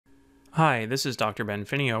Hi, this is Dr. Ben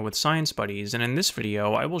Finio with Science Buddies, and in this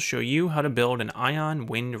video I will show you how to build an ion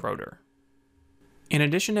wind rotor. In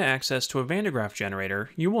addition to access to a Van de Graaff generator,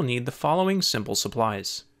 you will need the following simple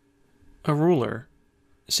supplies: a ruler,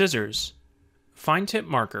 scissors, fine tip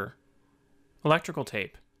marker, electrical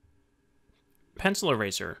tape, pencil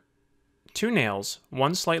eraser, 2 nails,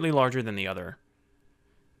 one slightly larger than the other,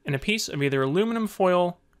 and a piece of either aluminum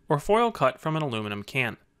foil or foil cut from an aluminum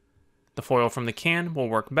can. The foil from the can will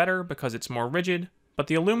work better because it's more rigid, but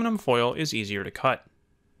the aluminum foil is easier to cut.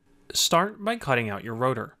 Start by cutting out your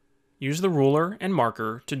rotor. Use the ruler and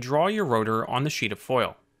marker to draw your rotor on the sheet of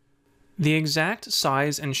foil. The exact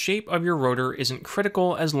size and shape of your rotor isn't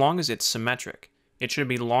critical as long as it's symmetric. It should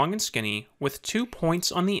be long and skinny, with 2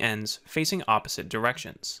 points on the ends facing opposite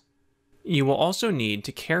directions. You will also need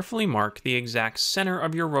to carefully mark the exact center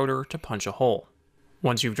of your rotor to punch a hole.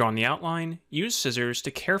 Once you've drawn the outline, use scissors to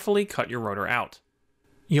carefully cut your rotor out.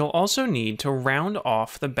 You'll also need to round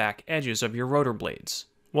off the back edges of your rotor blades.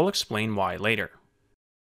 We'll explain why later.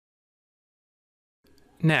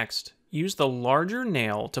 Next, use the larger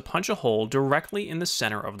nail to punch a hole directly in the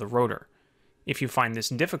center of the rotor. If you find this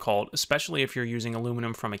difficult, especially if you're using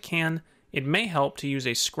aluminum from a can, it may help to use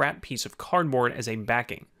a scrap piece of cardboard as a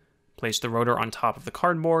backing. Place the rotor on top of the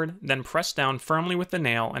cardboard, then press down firmly with the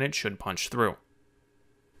nail and it should punch through.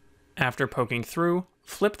 After poking through,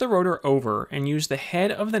 flip the rotor over and use the head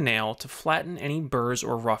of the nail to flatten any burrs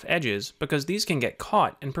or rough edges, because these can get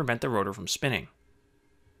caught and prevent the rotor from spinning.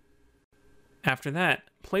 After that,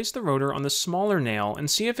 place the rotor on the smaller nail and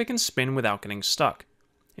see if it can spin without getting stuck.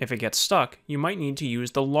 If it gets stuck, you might need to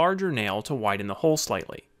use the larger nail to widen the hole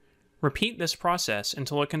slightly. Repeat this process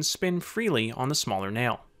until it can spin freely on the smaller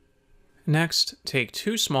nail. Next, take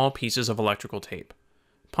 2 small pieces of electrical tape.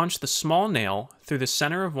 Punch the small nail through the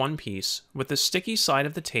center of one piece with the sticky side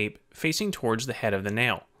of the tape facing towards the head of the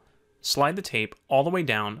nail. Slide the tape all the way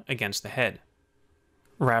down against the head.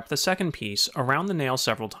 Wrap the second piece around the nail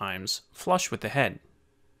several times, flush with the head.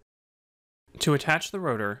 To attach the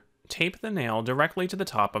rotor, tape the nail directly to the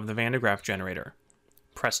top of the Van de Graaff generator.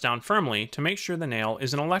 Press down firmly to make sure the nail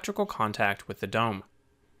is in electrical contact with the dome.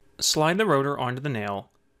 Slide the rotor onto the nail,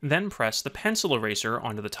 then press the pencil eraser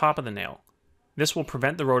onto the top of the nail. This will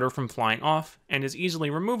prevent the rotor from flying off and is easily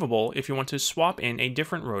removable if you want to swap in a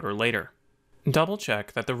different rotor later. Double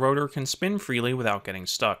check that the rotor can spin freely without getting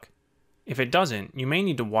stuck. If it doesn't, you may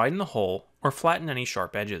need to widen the hole or flatten any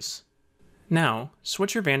sharp edges. Now,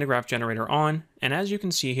 switch your Van de Graaff generator on, and as you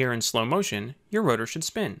can see here in slow motion, your rotor should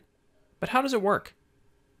spin. But how does it work?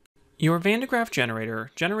 Your Van de Graaff generator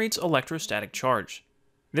generates electrostatic charge.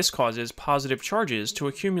 This causes positive charges to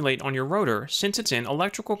accumulate on your rotor since it's in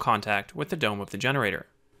electrical contact with the dome of the generator.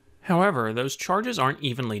 However, those charges aren't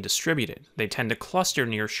evenly distributed. They tend to cluster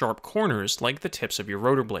near sharp corners like the tips of your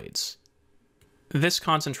rotor blades. This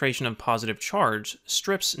concentration of positive charge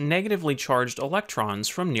strips negatively charged electrons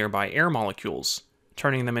from nearby air molecules,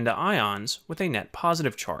 turning them into ions with a net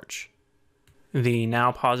positive charge. The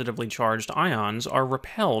now positively charged ions are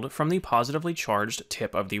repelled from the positively charged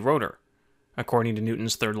tip of the rotor. According to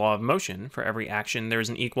Newton's third law of motion, for every action there is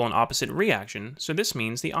an equal and opposite reaction, so this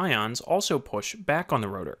means the ions also push back on the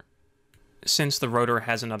rotor. Since the rotor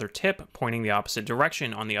has another tip pointing the opposite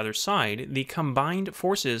direction on the other side, the combined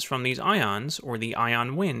forces from these ions, or the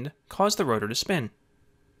ion wind, cause the rotor to spin.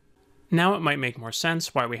 Now it might make more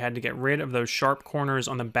sense why we had to get rid of those sharp corners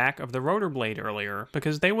on the back of the rotor blade earlier,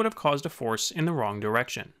 because they would have caused a force in the wrong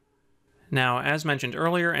direction. Now, as mentioned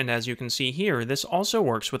earlier, and as you can see here, this also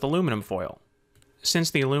works with aluminum foil.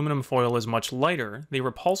 Since the aluminum foil is much lighter, the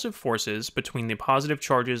repulsive forces between the positive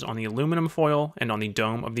charges on the aluminum foil and on the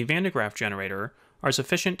dome of the Van de Graaff generator are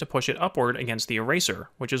sufficient to push it upward against the eraser,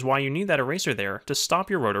 which is why you need that eraser there to stop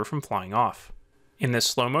your rotor from flying off. In this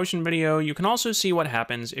slow motion video, you can also see what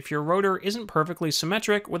happens if your rotor isn't perfectly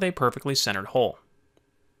symmetric with a perfectly centered hole.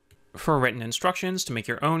 For written instructions to make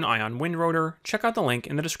your own ion wind rotor, check out the link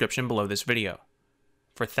in the description below this video.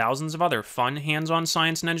 For thousands of other fun hands-on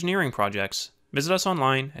science and engineering projects, visit us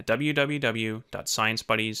online at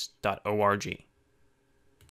www.sciencebuddies.org.